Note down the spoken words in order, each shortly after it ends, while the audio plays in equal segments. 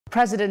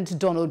President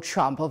Donald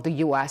Trump of the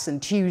U.S. on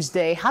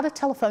Tuesday had a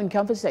telephone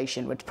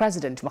conversation with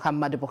President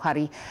Muhammadu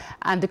Buhari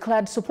and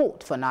declared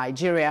support for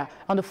Nigeria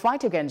on the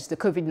fight against the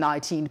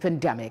COVID-19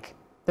 pandemic.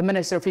 The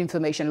Minister of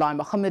Information, Lai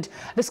Mohammed,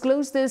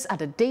 disclosed this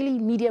at a daily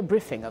media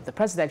briefing of the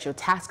Presidential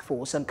Task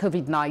Force on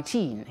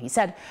COVID-19. He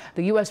said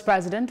the U.S.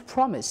 President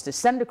promised to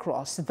send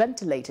across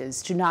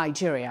ventilators to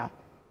Nigeria.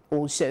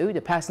 Also,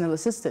 the personal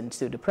assistant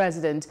to the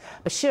President,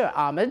 Bashir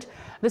Ahmed,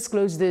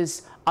 disclosed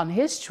this on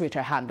his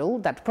Twitter handle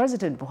that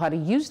President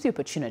Buhari used the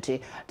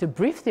opportunity to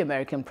brief the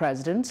American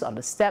president on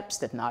the steps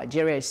that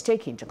Nigeria is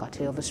taking to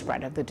curtail the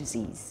spread of the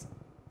disease.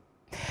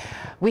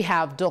 We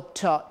have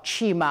Dr.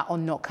 Chima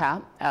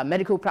Onoka, a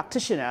medical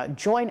practitioner,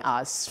 join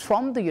us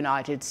from the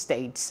United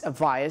States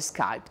via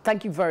Skype.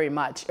 Thank you very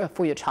much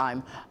for your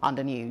time on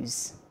the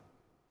news.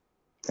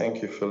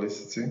 Thank you,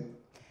 Felicity.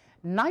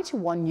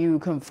 91 new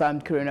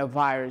confirmed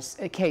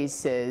coronavirus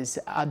cases,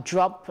 a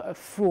drop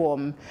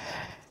from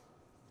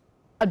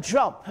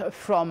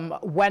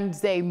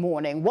Wednesday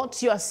morning.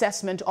 What's your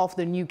assessment of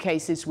the new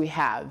cases we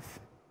have?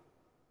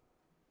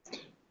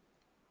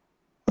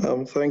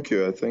 Thank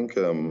you. I think,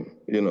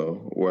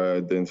 we're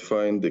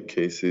identifying the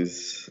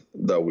cases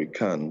that we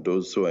can,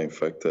 those who are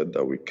infected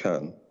that we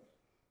can,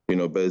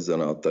 based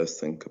on our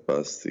testing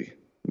capacity.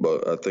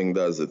 But I think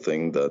that's the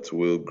thing that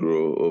will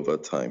grow over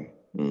time.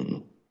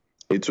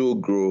 It will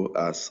grow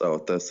as our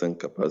testing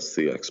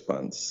capacity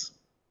expands.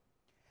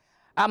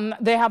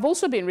 There have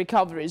also been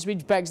recoveries,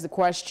 which begs the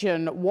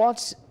question,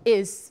 what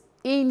is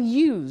in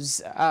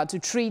use to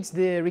treat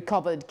the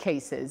recovered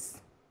cases?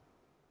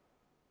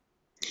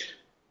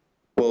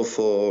 Well,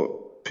 for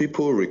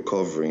people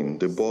recovering,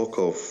 the bulk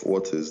of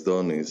what is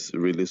done is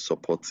really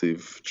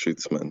supportive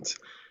treatment.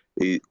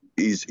 It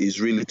is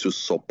really to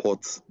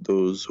support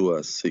those who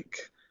are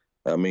sick.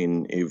 I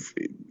mean, if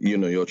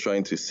you're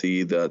trying to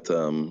see that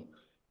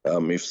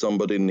if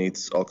somebody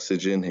needs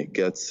oxygen, he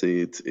gets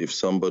it. If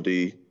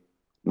somebody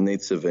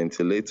needs a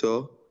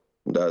ventilator,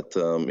 that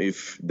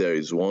if there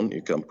is one,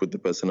 you can put the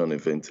person on a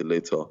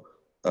ventilator.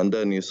 And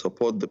then you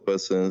support the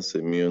person's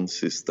immune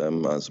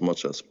system as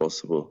much as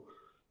possible.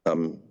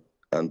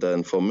 And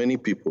then for many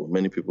people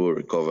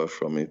recover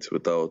from it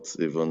without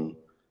even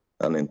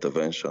an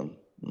intervention.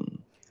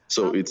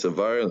 So it's a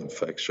viral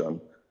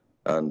infection,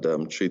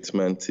 and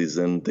treatment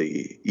isn't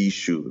the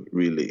issue,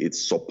 really.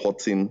 It's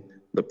supporting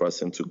the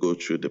person to go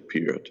through the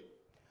period.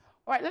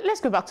 All right,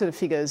 let's go back to the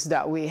figures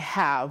that we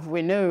have.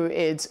 We know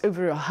it's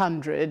over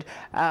 100.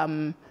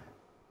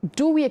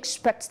 Do we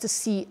expect to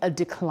see a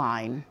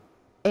decline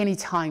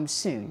anytime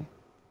soon?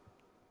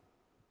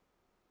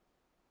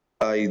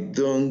 I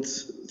don't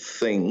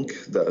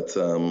think that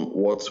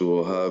what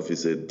we'll have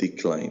is a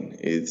decline.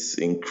 It's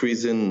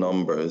increasing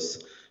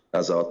numbers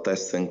as our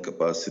testing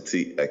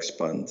capacity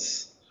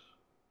expands.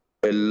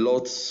 A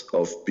lot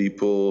of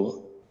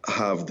people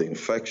have the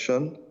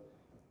infection,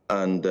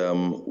 and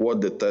what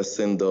the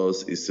testing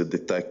does is to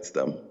detect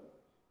them.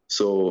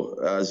 So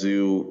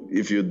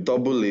if you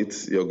double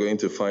it, you're going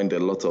to find a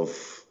lot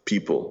of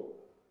people.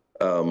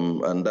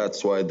 And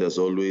that's why there's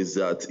always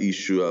that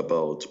issue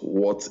about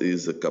what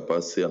is the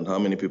capacity and how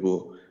many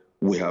people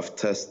we have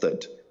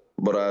tested.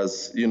 But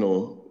as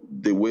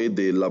the way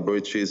the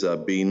laboratories are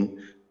being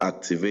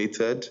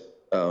activated,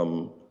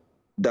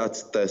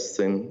 that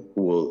testing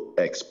will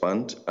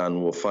expand,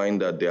 and we'll find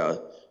that there are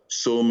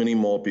so many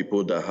more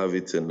people that have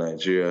it in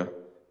Nigeria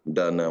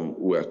than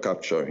we're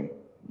capturing.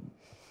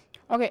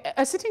 Okay,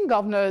 a sitting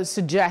governor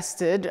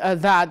suggested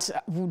that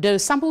the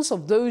samples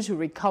of those who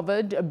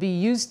recovered be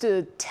used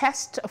to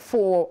test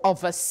for a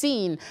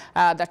vaccine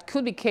that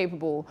could be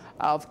capable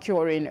of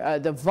curing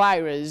the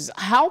virus.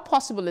 How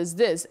possible is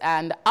this,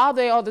 and are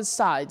there other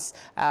sides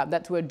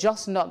that we're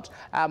just not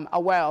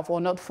aware of or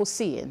not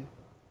foreseeing?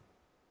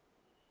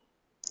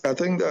 I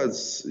think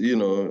that's, those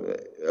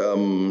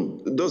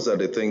are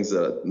the things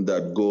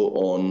that go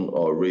on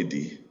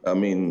already. I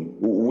mean,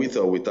 with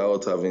or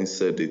without having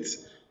said it,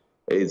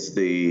 it's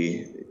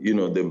the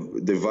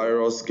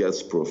virus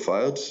gets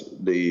profiled.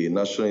 The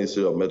National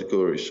Institute of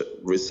Medical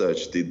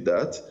Research did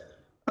that.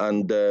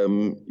 And,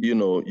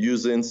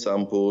 using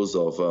samples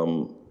of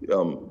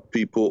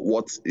people,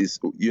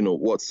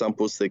 what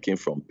samples taken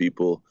from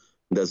people,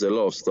 there's a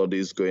lot of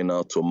studies going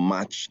out to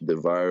match the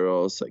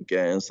virus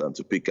against and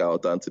to pick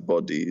out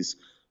antibodies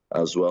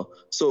as well.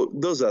 So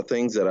those are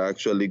things that are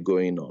actually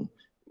going on.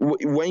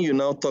 When you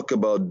now talk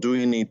about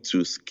doing it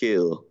to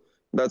scale,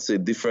 that's a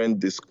different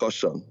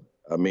discussion.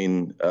 I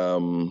mean,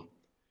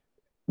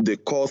 the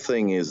core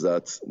thing is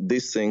that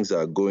these things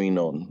are going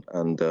on,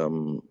 and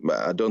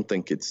I don't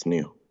think it's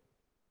new.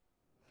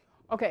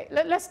 Okay,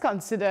 let's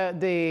consider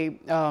the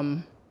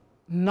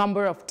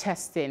number of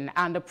testing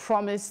and the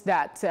promise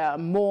that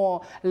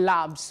more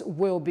labs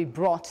will be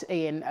brought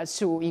in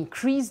to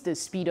increase the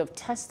speed of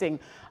testing.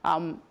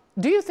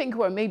 Do you think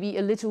we're maybe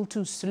a little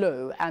too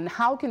slow, and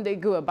how can they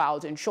go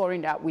about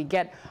ensuring that we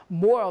get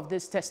more of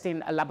this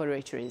testing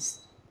laboratories?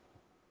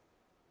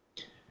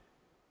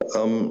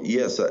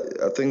 Yes,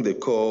 I think the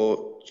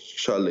core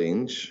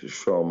challenge,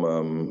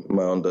 from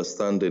my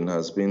understanding,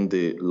 has been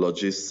the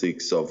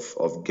logistics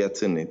of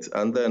getting it.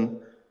 And then,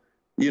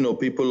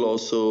 people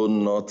also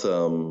not,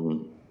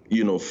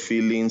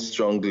 feeling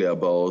strongly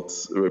about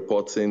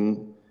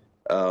reporting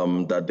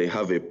that they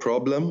have a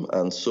problem.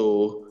 And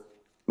so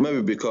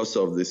maybe because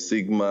of the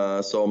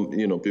stigma, some,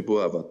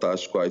 people have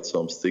attached quite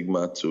some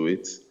stigma to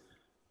it.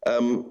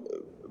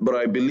 But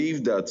I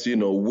believe that,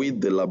 with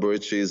the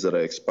laboratories that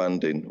are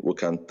expanding, we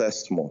can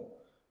test more.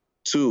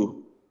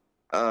 Two,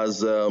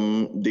 as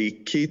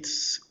the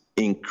kits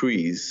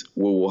increase,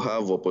 we will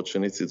have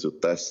opportunity to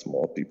test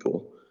more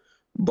people.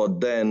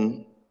 But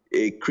then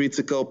a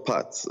critical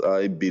part,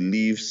 I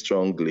believe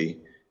strongly,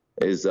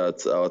 is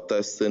that our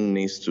testing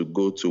needs to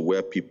go to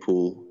where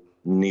people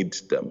need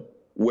them,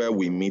 where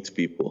we meet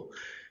people.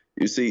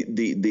 You see,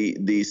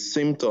 the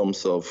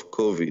symptoms of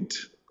COVID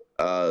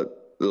are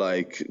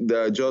like,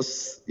 they're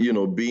just,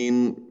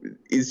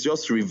 it's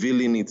just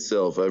revealing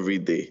itself every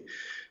day.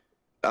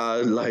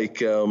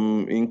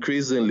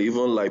 Increasingly,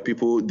 even like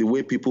the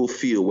way people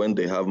feel when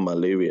they have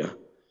malaria.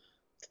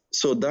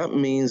 So that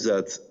means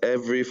that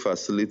every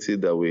facility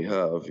that we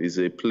have is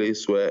a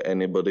place where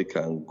anybody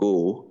can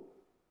go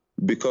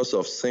because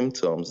of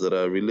symptoms that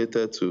are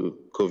related to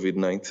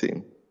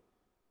COVID-19.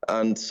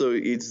 And so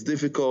it's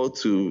difficult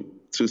to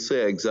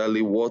say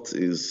exactly what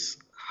is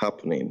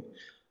happening.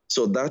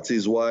 So that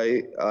is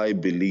why I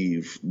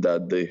believe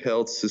that the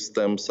health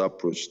system's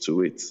approach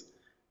to it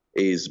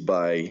is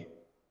by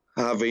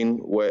having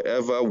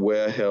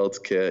where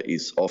healthcare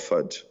is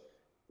offered.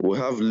 We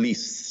have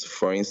lists,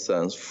 for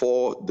instance,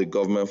 for the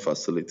government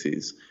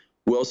facilities.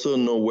 We also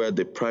know where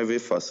the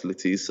private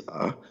facilities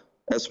are,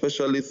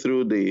 especially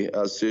through the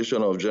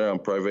Association of General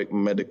and Private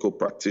Medical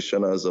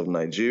Practitioners of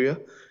Nigeria.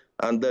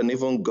 And then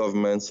even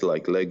governments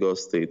like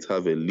Lagos State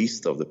have a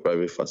list of the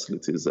private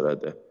facilities that are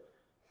there.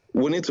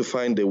 We need to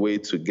find a way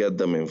to get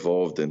them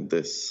involved in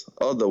this.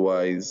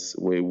 Otherwise,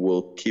 we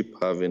will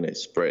keep having a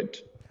spread,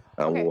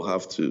 and we'll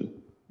have to,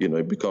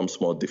 it becomes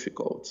more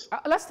difficult.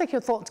 Let's take your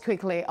thoughts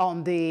quickly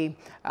on the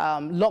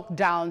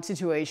lockdown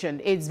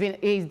situation.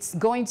 It's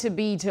going to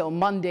be till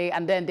Monday,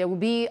 and then there will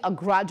be a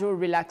gradual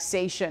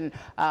relaxation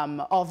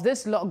of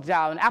this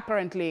lockdown.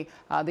 Apparently,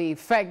 the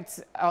effect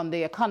on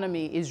the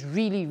economy is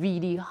really,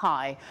 really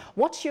high.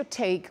 What's your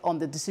take on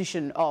the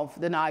decision of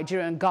the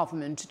Nigerian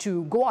government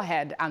to go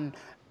ahead and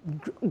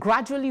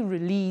gradually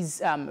reduce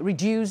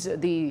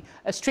the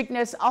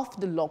strictness of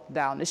the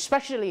lockdown,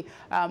 especially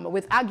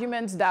with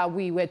arguments that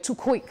we were too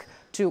quick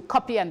to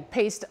copy and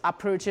paste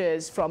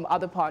approaches from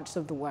other parts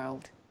of the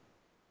world?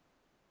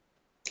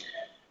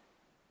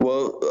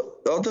 Well,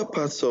 other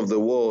parts of the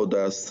world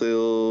are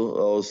still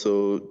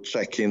also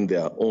checking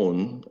their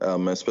own,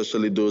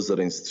 especially those that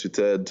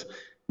instituted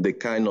the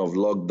kind of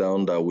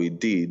lockdown that we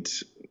did,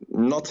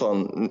 not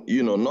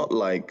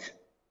like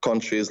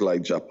countries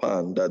like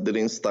Japan that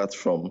didn't start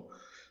from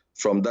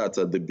that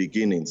at the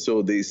beginning.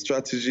 So the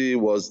strategy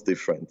was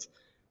different.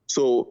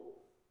 So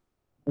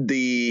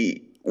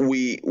we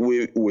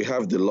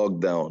have the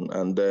lockdown,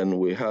 and then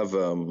we have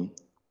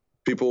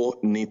people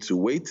need to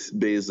wait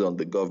based on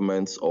the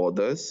government's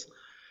orders.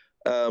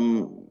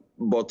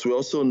 But we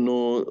also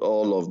know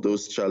all of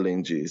those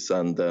challenges,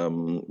 and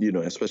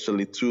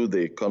especially to the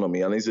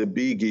economy, and it's a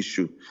big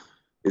issue.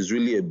 It's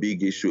really a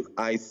big issue.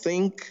 I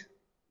think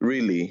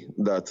really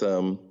that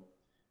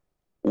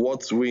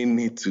what we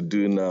need to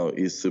do now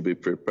is to be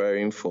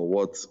preparing for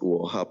what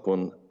will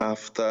happen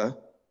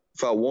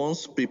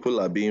once people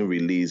are being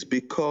released,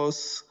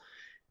 because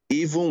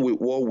even with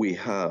what we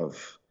have,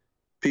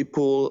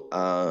 people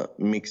are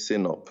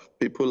mixing up,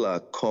 people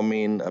are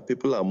coming,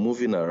 people are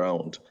moving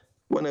around.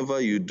 Whenever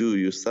you do,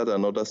 you start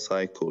another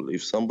cycle.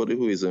 If somebody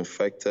who is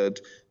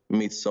infected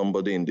meets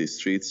somebody in the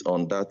streets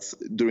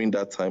during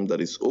that time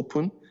that is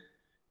open,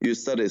 you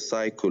start a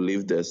cycle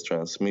if there's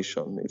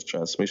transmission, if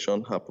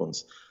transmission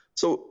happens.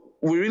 So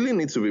we really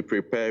need to be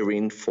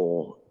preparing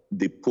for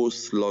the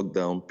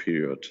post-lockdown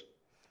period.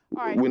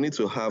 Right. We need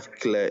to have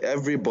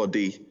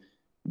everybody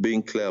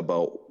being clear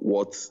about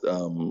what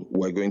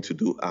we're going to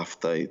do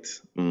after it.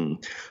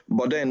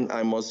 But then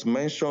I must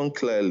mention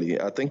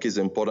clearly, I think it's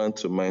important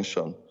to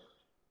mention,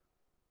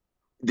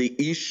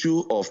 the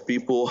issue of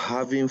people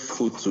having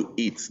food to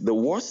eat. The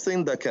worst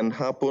thing that can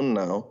happen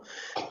now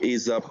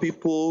is that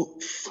people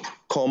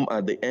come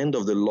at the end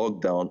of the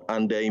lockdown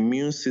and their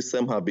immune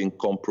system have been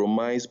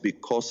compromised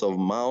because of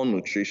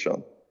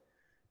malnutrition.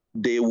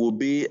 They will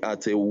be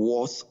at a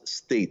worse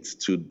state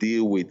to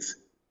deal with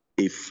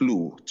a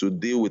flu, to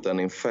deal with an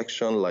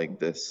infection like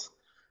this.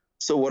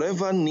 So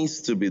whatever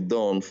needs to be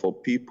done for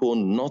people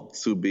not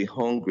to be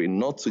hungry,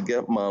 not to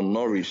get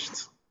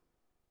malnourished,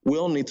 we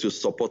all need to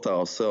support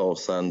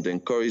ourselves and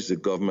encourage the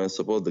government,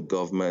 support the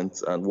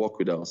government, and work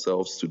with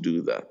ourselves to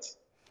do that.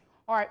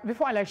 All right,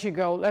 before I let you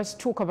go, let's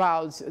talk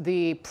about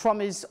the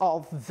promise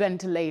of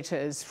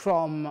ventilators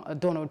from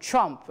Donald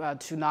Trump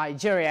to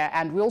Nigeria.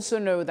 And we also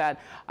know that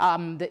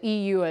the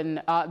EU and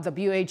the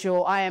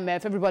WHO,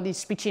 IMF,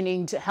 everybody's pitching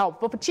in to help,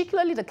 but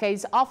particularly the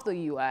case of the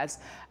US.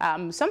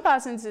 Some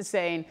persons are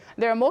saying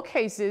there are more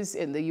cases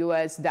in the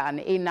US than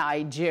in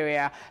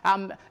Nigeria.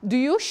 Do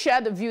you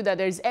share the view that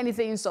there's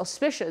anything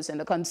suspicious in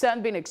the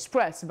concern being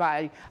expressed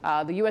by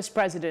the US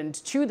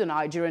president to the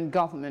Nigerian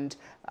government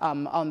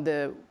on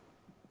the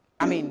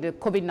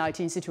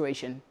COVID-19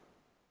 situation?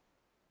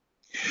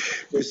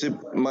 You see,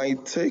 my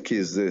take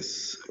is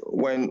this.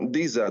 When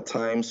these are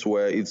times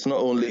where it's not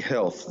only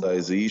health that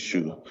is the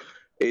issue,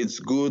 it's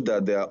good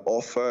that there are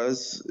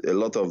offers. A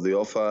lot of the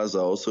offers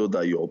are also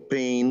that you're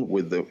paying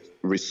with the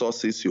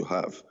resources you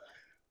have.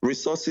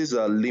 Resources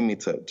are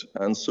limited,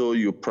 and so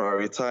you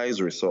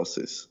prioritize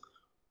resources.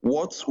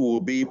 What will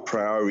be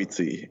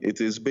priority?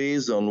 It is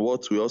based on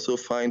what we also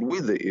find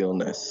with the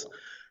illness.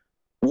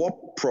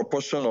 What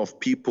proportion of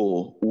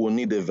people will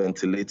need a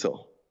ventilator?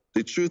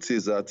 The truth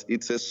is that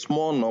it's a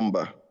small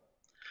number.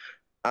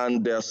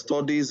 And there are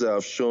studies that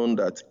have shown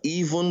that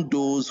even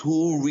those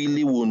who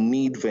really will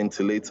need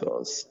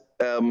ventilators,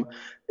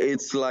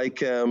 it's like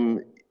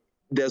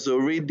there's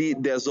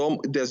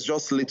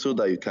just little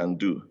that you can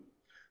do.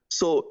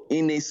 So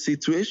in a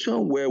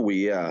situation where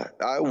we are,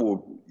 I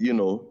will,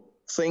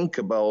 think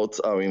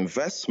about our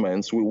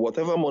investments with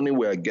whatever money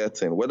we are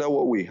getting, whether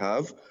what we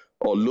have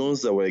or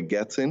loans that we're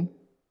getting.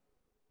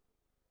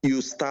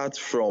 You start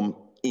from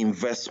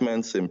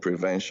investments in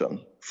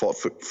prevention, for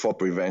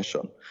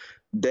prevention.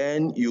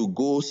 Then you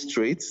go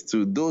straight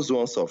to those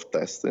ones of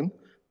testing,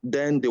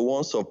 then the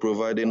ones of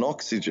providing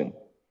oxygen.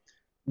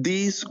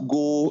 These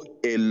go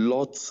a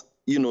lot,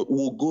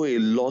 will go a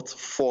lot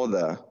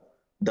further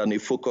than a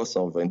focus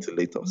on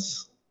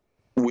ventilators.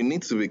 We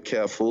need to be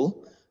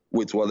careful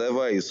with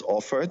whatever is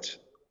offered.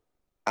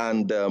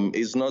 And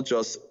it's not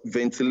just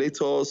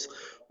ventilators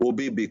will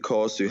be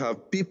because you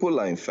have people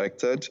are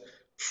infected.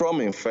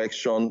 From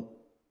infection,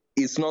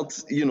 it's not,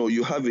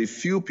 you have a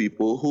few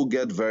people who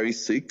get very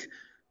sick.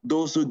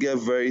 Those who get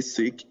very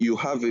sick, you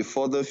have a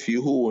further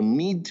few who will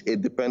need a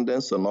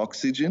dependence on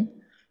oxygen.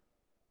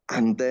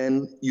 And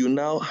then you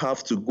now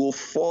have to go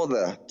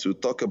further to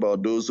talk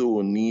about those who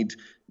will need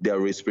their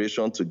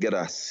respiration to get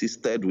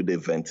assisted with a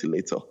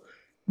ventilator.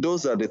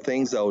 Those are the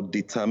things that will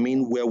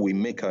determine where we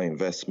make our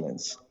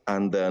investments.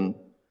 And then,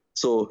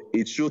 so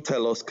it should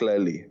tell us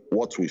clearly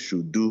what we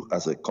should do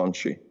as a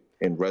country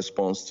in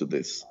response to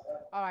this.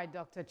 All right,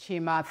 Dr.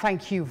 Chima,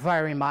 thank you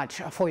very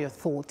much for your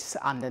thoughts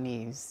on the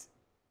news.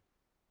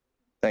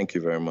 Thank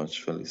you very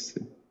much,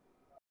 Felicity.